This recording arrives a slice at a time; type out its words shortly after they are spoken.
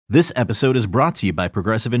This episode is brought to you by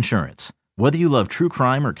Progressive Insurance. Whether you love true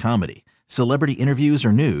crime or comedy, celebrity interviews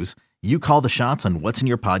or news, you call the shots on what's in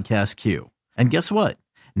your podcast queue. And guess what?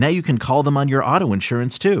 Now you can call them on your auto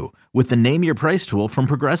insurance too with the Name Your Price tool from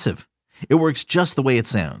Progressive. It works just the way it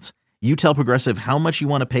sounds. You tell Progressive how much you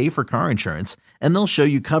want to pay for car insurance, and they'll show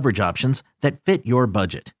you coverage options that fit your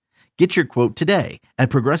budget. Get your quote today at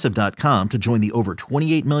Progressive.com to join the over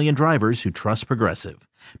 28 million drivers who trust Progressive.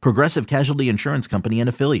 Progressive Casualty Insurance Company and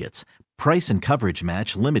Affiliates. Price and coverage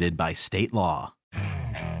match limited by state law.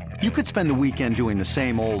 You could spend the weekend doing the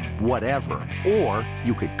same old whatever, or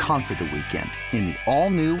you could conquer the weekend in the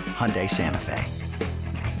all-new Hyundai Santa Fe.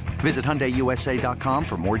 Visit HyundaiUSA.com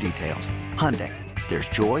for more details. Hyundai, there's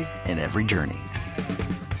joy in every journey.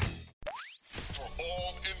 For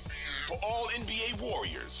all NBA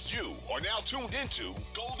Warriors, you are now tuned into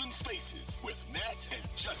Golden Spaces with Nat and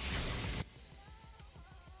Justin.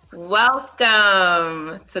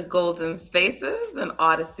 Welcome to Golden Spaces, an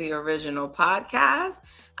Odyssey original podcast.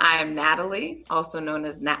 I am Natalie, also known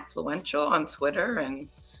as Natfluential on Twitter and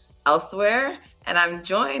elsewhere, and I'm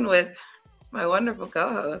joined with my wonderful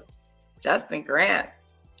co-host, Justin Grant,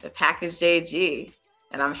 the Package JG,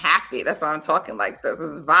 and I'm happy. That's why I'm talking like this. This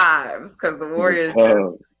is vibes, because the Warriors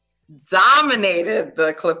dominated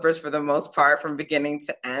the Clippers for the most part from beginning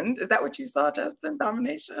to end. Is that what you saw, Justin?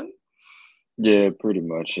 Domination? Yeah, pretty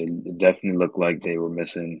much. It definitely looked like they were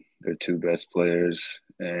missing their two best players,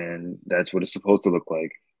 and that's what it's supposed to look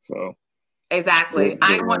like. So exactly.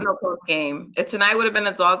 I want no close game. If tonight would have been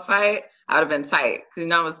a dogfight, I would have been tight, because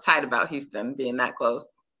I was tight about Houston being that close.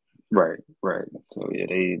 Right. So yeah,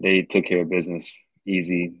 they took care of business.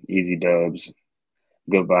 Easy dubs.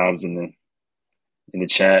 Good vibes in the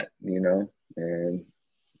chat, and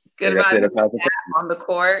good like vibes I said, that's how it's on the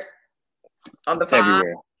court, on the pod.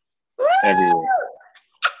 Everywhere.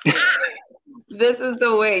 This is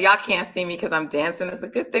the way. Y'all can't see me because I'm dancing. It's a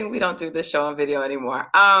good thing we don't do this show on video anymore.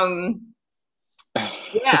 Yeah,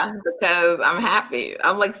 because I'm happy.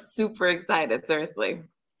 I'm like super excited. Seriously.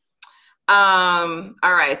 All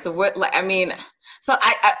right. So what?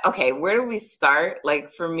 Okay. Where do we start? Like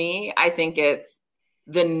for me, I think it's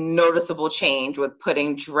the noticeable change with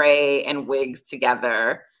putting Dre and Wiggs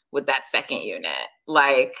together with that second unit.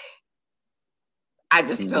 Like, I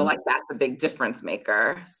just feel like that's a big difference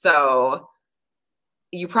maker. So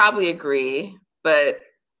you probably agree, but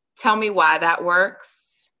tell me why that works.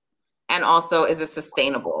 And also, is it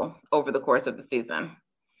sustainable over the course of the season?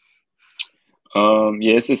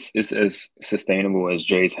 Yeah, it's as sustainable as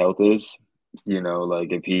Jay's health is.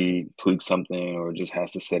 Like if he tweaks something or just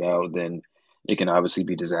has to sit out, then it can obviously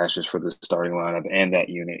be disastrous for the starting lineup and that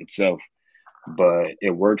unit itself. But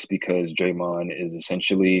it works because Draymond is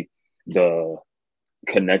essentially the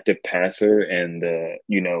connective passer and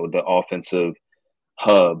the offensive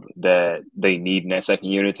hub that they need in that second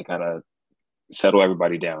unit to kind of settle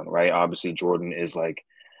everybody down, right? Obviously, Jordan is like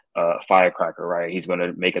a firecracker, right? He's going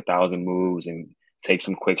to make 1,000 moves and take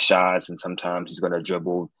some quick shots, and sometimes he's going to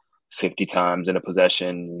dribble 50 times in a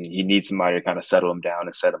possession. You need somebody to kind of settle him down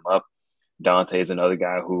and set him up. Dante is another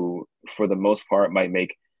guy who, for the most part, might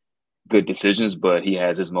make good decisions, but he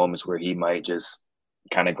has his moments where he might just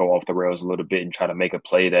kind of go off the rails a little bit and try to make a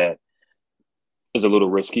play that is a little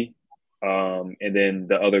risky. And then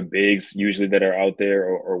the other bigs usually that are out there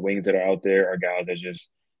or wings that are out there are guys that just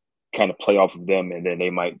kind of play off of them, and then they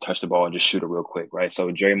might touch the ball and just shoot it real quick, right?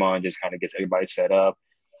 So Draymond just kind of gets everybody set up.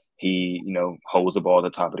 He, holds the ball at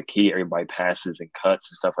the top of the key. Everybody passes and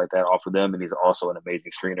cuts and stuff like that off of them, and he's also an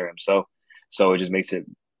amazing screener himself. So it just makes it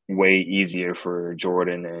way easier for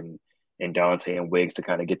Jordan and Dante and Wiggs to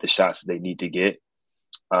kind of get the shots that they need to get.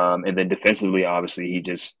 And then defensively, obviously,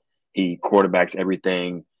 he quarterbacks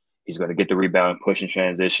everything. He's going to get the rebound, push and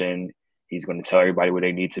transition. He's going to tell everybody where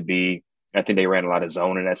they need to be. I think they ran a lot of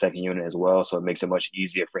zone in that second unit as well, so it makes it much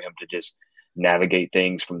easier for him to just navigate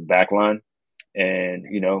things from the back line. And,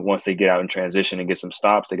 once they get out in transition and get some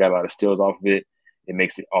stops, they got a lot of steals off of it. It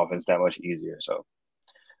makes the offense that much easier. So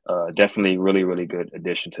definitely really, really good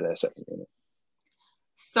addition to that second unit.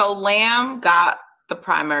 So Lamb got the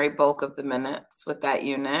primary bulk of the minutes with that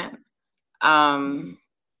unit.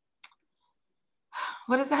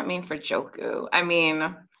 What does that mean for Joku? I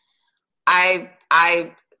mean,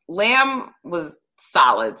 Lamb was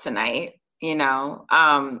solid tonight. He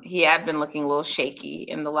had been looking a little shaky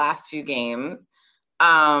in the last few games.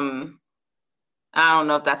 I don't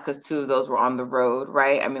know if that's because two of those were on the road,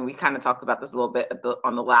 right? I mean, we kind of talked about this a little bit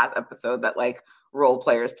on the last episode that like role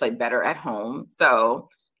players play better at home. So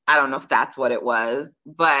I don't know if that's what it was,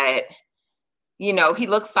 but he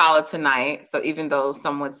looked solid tonight. So even though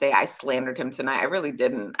some would say I slandered him tonight, I really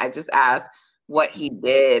didn't. I just asked, what he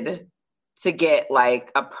did to get like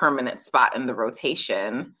a permanent spot in the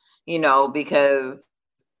rotation, you know, because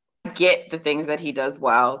I get the things that he does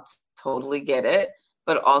well, totally get it.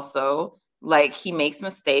 But also, like, he makes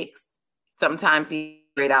mistakes. Sometimes he's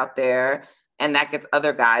great out there, and that gets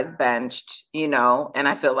other guys benched, you know, and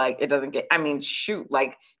I feel like it doesn't get, I mean, shoot,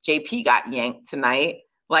 like JP got yanked tonight,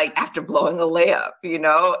 like after blowing a layup, you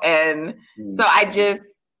know? And so I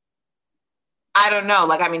don't know.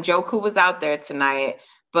 Like, I mean, Joku was out there tonight,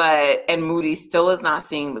 and Moody still is not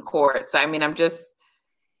seeing the court. So, I mean, is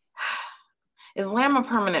Lamb a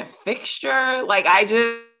permanent fixture? Like, I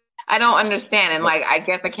don't understand. And like, I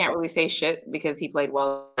guess I can't really say shit because he played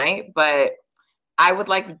well tonight, but I would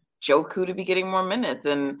like Joku to be getting more minutes.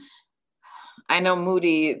 And I know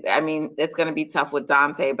Moody, I mean, it's going to be tough with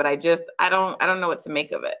Dante, but I don't know what to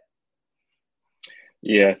make of it.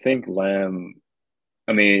 Yeah, I think Lamb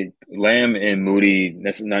and Moody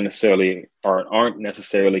aren't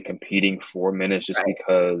necessarily competing for minutes just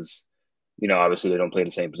because, you know, obviously they don't play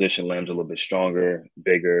the same position. Lamb's a little bit stronger,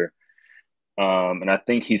 bigger. And I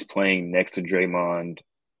think he's playing next to Draymond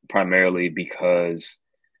primarily because,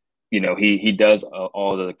 you know, he does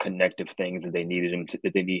all the connective things that they need him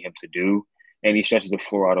to do, and he stretches the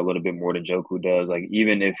floor out a little bit more than Joku does. Like,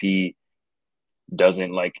 even if he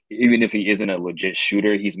isn't a legit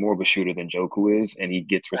shooter, he's more of a shooter than Joku is, and he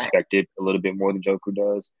gets respected a little bit more than Joku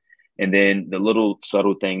does. And then the little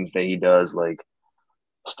subtle things that he does, like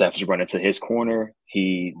Steph's running to his corner,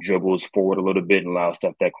 he dribbles forward a little bit and allows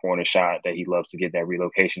Steph that corner shot that he loves to get, that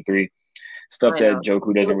relocation three. Stuff that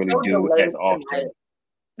Joku doesn't really do as often.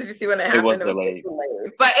 Did you see when it happened? It was delayed.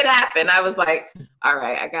 But it happened. I was like, all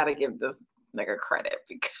right, I got to give this nigga credit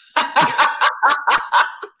because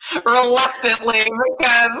reluctantly,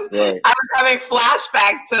 because I was having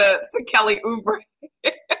flashbacks to Kelly Oubre.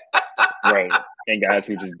 Right. And guys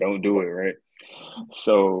who just don't do it, right?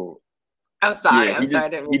 So I'm sorry. Yeah, he does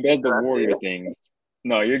the Warrior things.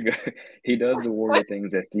 No, you're good. He does the Warrior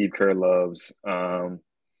things that Steve Kerr loves. And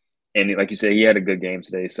like you said, he had a good game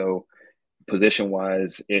today. So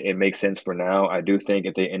position-wise, it makes sense for now. I do think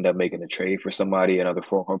if they end up making a trade for somebody, another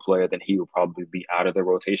four-horn player, then he will probably be out of the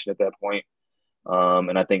rotation at that point.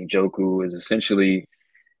 And I think Joku is essentially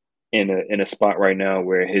in a spot right now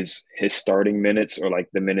where his starting minutes, or like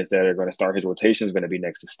the minutes that are going to start his rotation, is going to be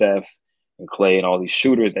next to Steph and Clay and all these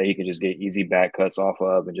shooters that he can just get easy back cuts off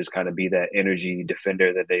of and just kind of be that energy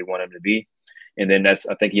defender that they want him to be. And then I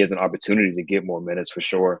think he has an opportunity to get more minutes for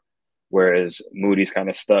sure. Whereas Moody's kind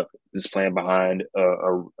of stuck just playing behind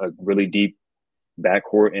a really deep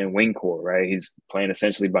backcourt and wing court, right? He's playing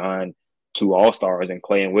essentially behind two all-stars and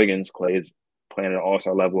Clay and Wiggins. Clay is playing at an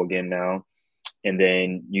all-star level again now. And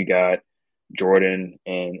then you got Jordan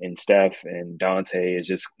and Steph, and Dante. Is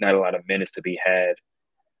just not a lot of minutes to be had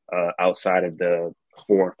outside of the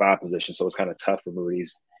 4 and 5 position. So it's kind of tough for Moody.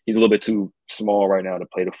 He's a little bit too small right now to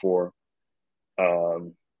play the 4.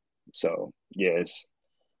 So yeah, it's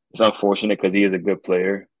unfortunate because he is a good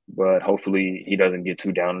player, but hopefully he doesn't get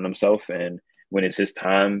too down on himself. And when it's his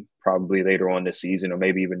time, probably later on this season or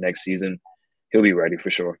maybe even next season, he'll be ready for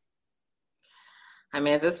sure. I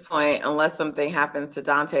mean, at this point, unless something happens to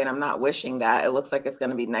Dante, and I'm not wishing that, it looks like it's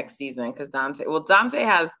going to be next season because Dante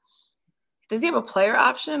does he have a player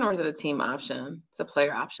option or is it a team option? It's a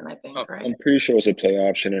player option, I think, right? I'm pretty sure it's a player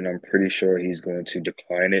option, and I'm pretty sure he's going to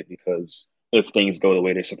decline it because if things go the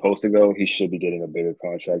way they're supposed to go, he should be getting a bigger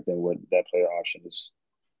contract than what that player option is,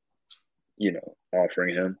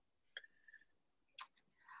 offering him.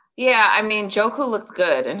 Yeah, I mean, Joku looks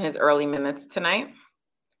good in his early minutes tonight.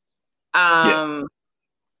 And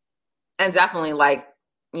definitely,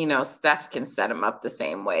 Steph can set him up the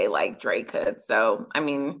same way like Dre could. So, I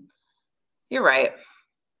mean, you're right.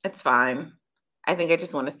 It's fine. I think I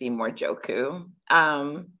just want to see more Joku.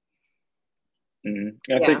 I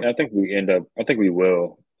think we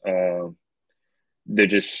will. They're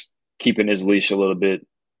just keeping his leash a little bit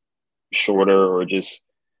shorter, or just,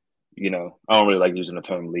 I don't really like using the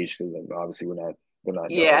term leash because obviously we're not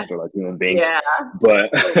dogs, they're like human beings. Yeah.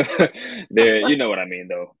 But they're, you know what I mean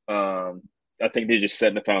though. I think they're just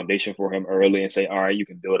setting the foundation for him early and say, all right, you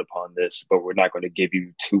can build upon this, but we're not going to give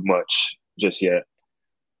you too much just yet.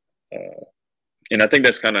 And I think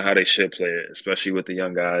that's kind of how they should play it, especially with the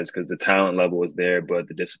young guys, because the talent level is there, but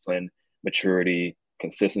the discipline, maturity,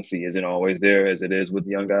 consistency isn't always there as it is with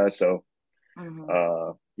the young guys. So,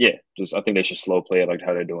 I think they should slow play it like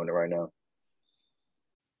how they're doing it right now.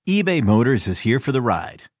 eBay Motors is here for the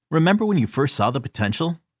ride. Remember when you first saw the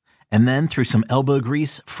potential? And then through some elbow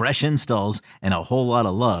grease, fresh installs, and a whole lot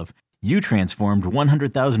of love, you transformed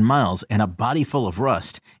 100,000 miles and a body full of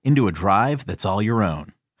rust into a drive that's all your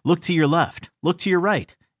own. Look to your left. Look to your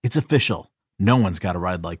right. It's official. No one's got a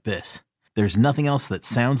ride like this. There's nothing else that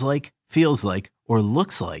sounds like, feels like, or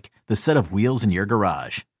looks like the set of wheels in your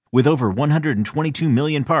garage. With over 122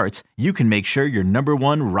 million parts, you can make sure your number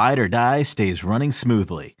one ride or die stays running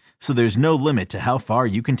smoothly. So there's no limit to how far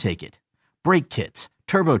you can take it. Brake kits,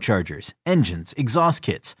 turbochargers, engines, exhaust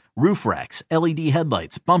kits, roof racks, LED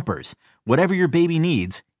headlights, bumpers, whatever your baby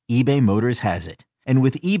needs, eBay Motors has it. And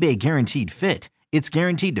with eBay Guaranteed Fit, it's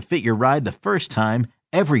guaranteed to fit your ride the first time,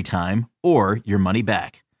 every time, or your money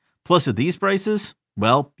back. Plus, at these prices,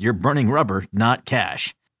 well, you're burning rubber, not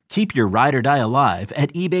cash. Keep your ride or die alive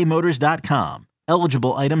at ebaymotors.com.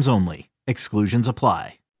 Eligible items only. Exclusions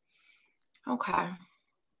apply. Okay.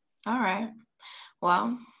 All right.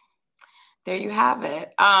 Well, there you have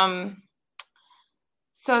it.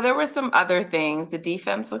 So there were some other things. The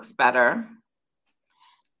defense looks better.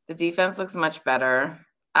 The defense looks much better.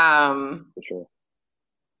 For sure.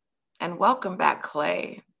 And welcome back,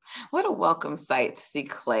 Klay. What a welcome sight to see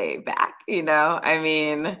Klay back, you know? I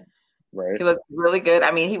mean, right. He looked really good. I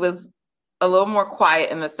mean, he was a little more quiet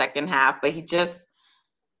in the second half, but he just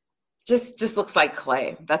looks like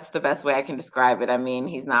Klay. That's the best way I can describe it. I mean,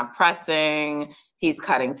 he's not pressing. He's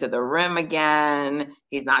cutting to the rim again.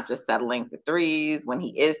 He's not just settling for threes. When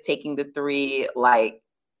he is taking the three, like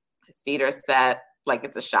his feet are set, like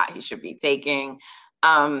it's a shot he should be taking.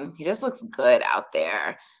 He just looks good out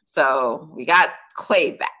there. So we got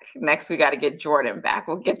Klay back. Next, we got to get Jordan back.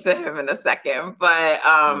 We'll get to him in a second. But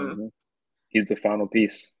he's the final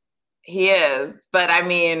piece. He is. But I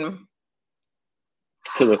mean,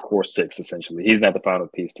 to the core six, essentially. He's not the final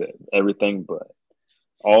piece to everything, but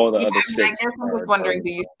all the other six. I guess I'm just wondering,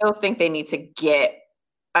 do you still think they need to get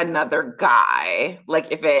another guy? Like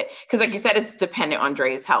because like you said, it's dependent on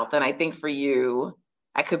Dre's health. And I think for you,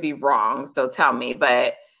 I could be wrong. So tell me,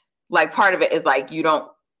 but like part of it is like, you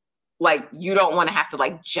don't want to have to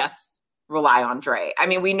like just rely on Dre. I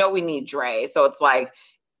mean, we know we need Dre. So it's like,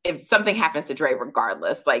 if something happens to Dre,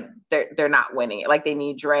 regardless, like they're not winning it. Like they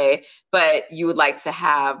need Dre, but you would like to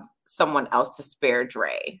have someone else to spare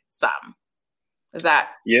Dre some. Is that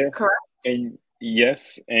correct? And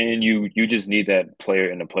yes, and you just need that player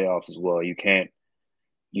in the playoffs as well. You can't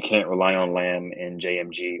rely on Lamb and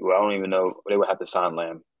JMG. Well, I don't even know, they would have to sign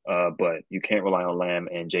Lamb, but you can't rely on Lamb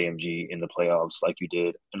and JMG in the playoffs like you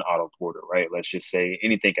did in Otto Porter, right? Let's just say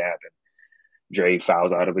anything can happen. Dre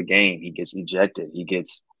fouls out of a game. He gets ejected.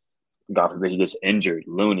 God forbid, he gets injured.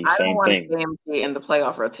 Looney, same thing. I don't want JMG in the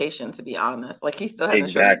playoff rotation, to be honest. Like he still hasn't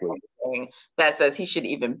exactly shown anything that says he should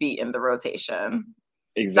even be in the rotation.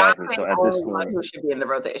 Exactly. So at this point, who should be in the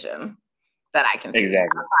rotation that I can see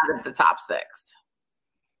outside of the top six.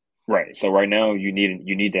 Right. So right now you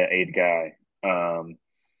need that eighth guy, and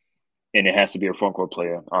it has to be a front court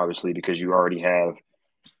player, obviously, because you already have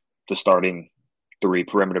the starting three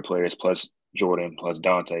perimeter players plus Jordan plus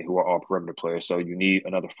Dante, who are all perimeter players. So you need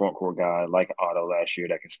another front court guy like Otto last year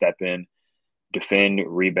that can step in, defend,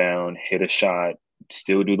 rebound, hit a shot,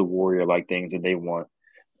 still do the Warrior-like things that they want.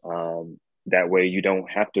 That way you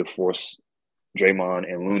don't have to force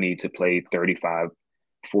Draymond and Looney to play 35,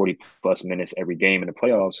 40-plus minutes every game in the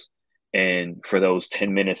playoffs. And for those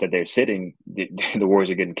 10 minutes that they're sitting, the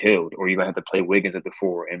Warriors are getting killed. Or you're going to have to play Wiggins at the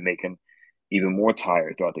 4 and make him even more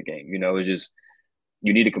tired throughout the game. You know, it's just –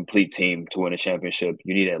 you need a complete team to win a championship.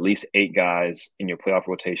 You need at least 8 guys in your playoff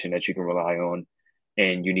rotation that you can rely on.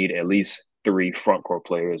 And you need at least 3 front court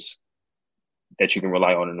players that you can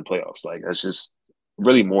rely on in the playoffs. Like, that's just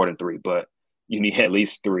really more than 3, but you need at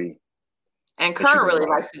least 3. And Kerr really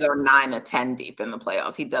likes to go 9 or 10 deep in the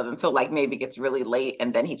playoffs. He does until like maybe gets really late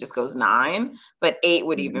and then he just goes 9. But 8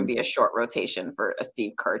 would even be a short rotation for a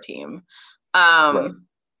Steve Kerr team. Right.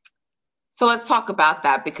 So let's talk about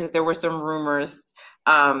that because there were some rumors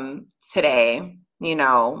today, you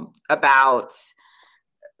know, about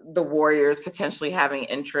the Warriors potentially having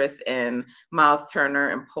interest in Miles Turner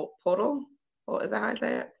and Poeltl. Oh, is that how I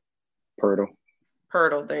say it?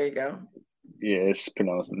 Poeltl. There you go. Yeah, it's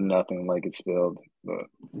pronounced nothing like it's spelled. But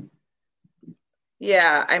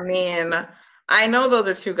yeah, I mean, I know those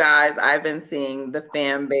are 2 guys I've been seeing the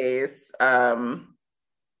fan base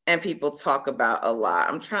and people talk about a lot.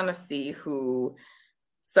 I'm trying to see who.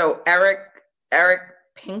 So Eric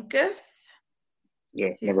Pincus. Yeah,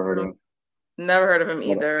 never heard of him. Never heard of him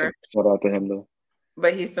either. Shout out to him though.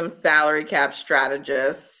 But he's some salary cap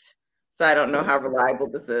strategist. So I don't know how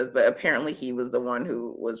reliable this is, but apparently he was the one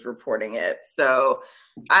who was reporting it. So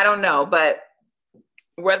I don't know, but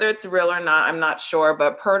whether it's real or not, I'm not sure.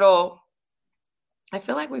 But Poeltl I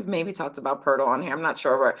feel like we've maybe talked about Pirtle on here. I'm not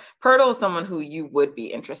sure. But Pirtle is someone who you would be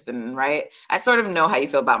interested in, right? I sort of know how you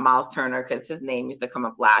feel about Miles Turner because his name used to come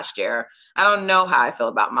up last year. I don't know how I feel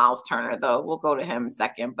about Miles Turner, though. We'll go to him in a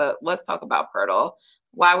second. But let's talk about Pirtle.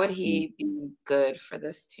 Why would he be good for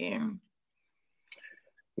this team?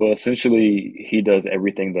 Well, essentially, he does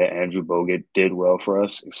everything that Andrew Bogut did well for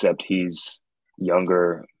us, except he's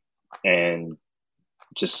younger and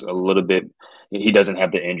just a little bit. He doesn't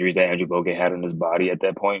have the injuries that Andrew Bogut had in his body at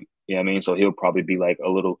that point. You know what I mean? So he'll probably be like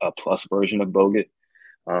a plus version of Bogut.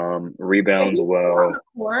 Rebounds well.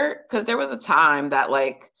 Because there was a time that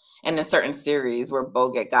like in a certain series where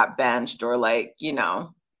Bogut got benched or like,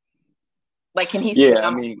 like can he? Yeah,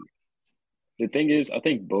 I mean, the thing is, I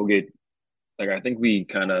think Bogut. Like I think we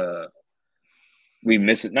kind of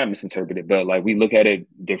not misinterpreted, but like we look at it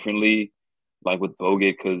differently. Like with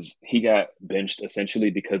Bogut, because he got benched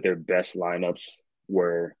essentially because their best lineups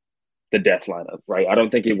were the death lineup, right? I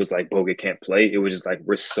don't think it was like Bogut can't play. It was just like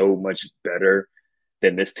we're so much better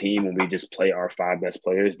than this team when we just play our 5 best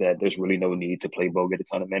players that there's really no need to play Bogut a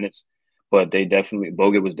ton of minutes. But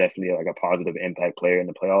Bogut was definitely like a positive impact player in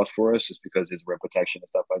the playoffs for us just because his rim protection and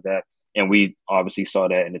stuff like that. And we obviously saw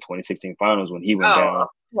that in the 2016 finals when he went down. Of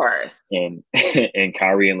course. And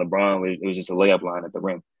Kyrie and LeBron, it was just a layup line at the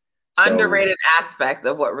rim. So, underrated aspect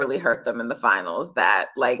of what really hurt them in the finals that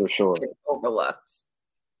like for sure overlooked.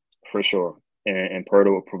 For sure. And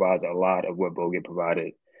Pirtle provides a lot of what Bogut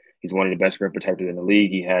provided. He's one of the best rim protectors in the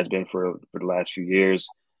league. He has been for the last few years.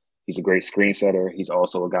 He's a great screen setter. He's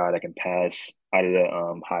also a guy that can pass out of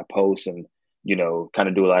the high post and, kind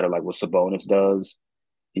of do a lot of like what Sabonis does.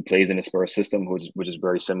 He plays in the Spurs system, which is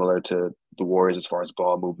very similar to the Warriors as far as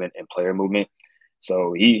ball movement and player movement.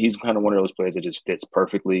 So he's kind of one of those players that just fits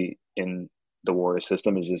perfectly in the Warriors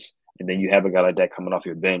system. And then you have a guy like that coming off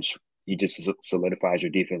your bench. He just solidifies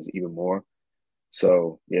your defense even more.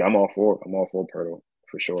 So yeah, I'm all for Pirtle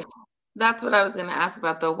for sure. That's what I was going to ask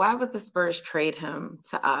about though. Why would the Spurs trade him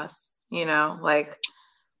to us? Like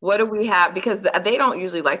what do we have? Because they don't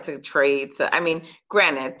usually like to trade.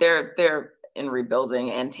 Granted, they're in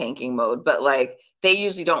rebuilding and tanking mode, but like they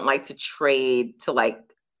usually don't like to trade to like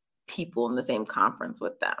people in the same conference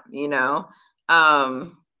with them,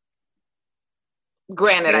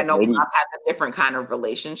 Granted, I know I've had a different kind of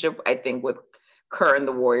relationship, I think, with Kerr and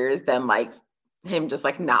the Warriors than like him just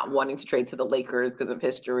like not wanting to trade to the Lakers because of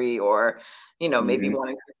history or, maybe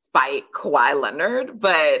wanting to spite Kawhi Leonard.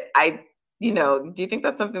 But do you think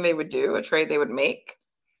that's something they would do, a trade they would make?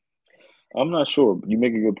 I'm not sure. You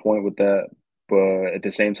make a good point with that. But at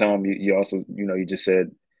the same time, you also, you just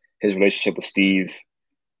said his relationship with Steve,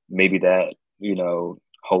 maybe that,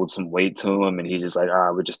 holds some weight to him and he's just like,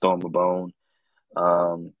 we're just throwing him a bone.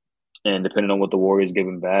 And depending on what the Warriors give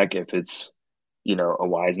him back, if it's, a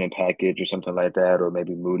Wiseman package or something like that, or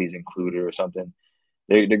maybe Moody's included or something,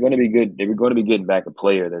 they're going to be good. They're going to be getting back a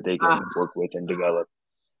player that they can work with and develop.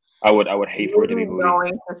 I would hate for it to be Moody.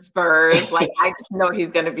 Going to Spurs, like I just know he's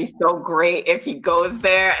going to be so great if he goes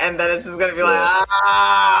there, and then it's just going to be like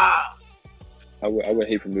I would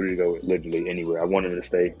hate for Moody to go literally anywhere. I want him to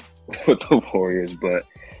stay with the Warriors, but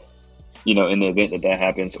in the event that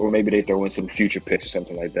happens, or maybe they throw in some future picks or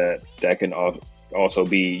something like that, that can also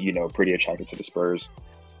be pretty attractive to the Spurs.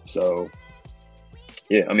 So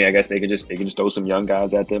yeah, I guess they can just throw some young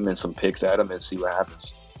guys at them and some picks at them and see what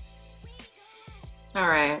happens. All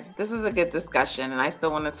right, this is a good discussion, and I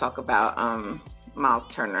still want to talk about Miles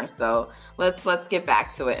Turner. So let's get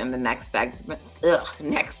back to it in the next segment.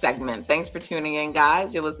 Thanks for tuning in,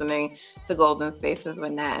 guys. You're listening to Golden Spaces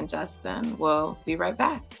with Nat and Justin. We'll be right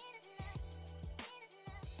back.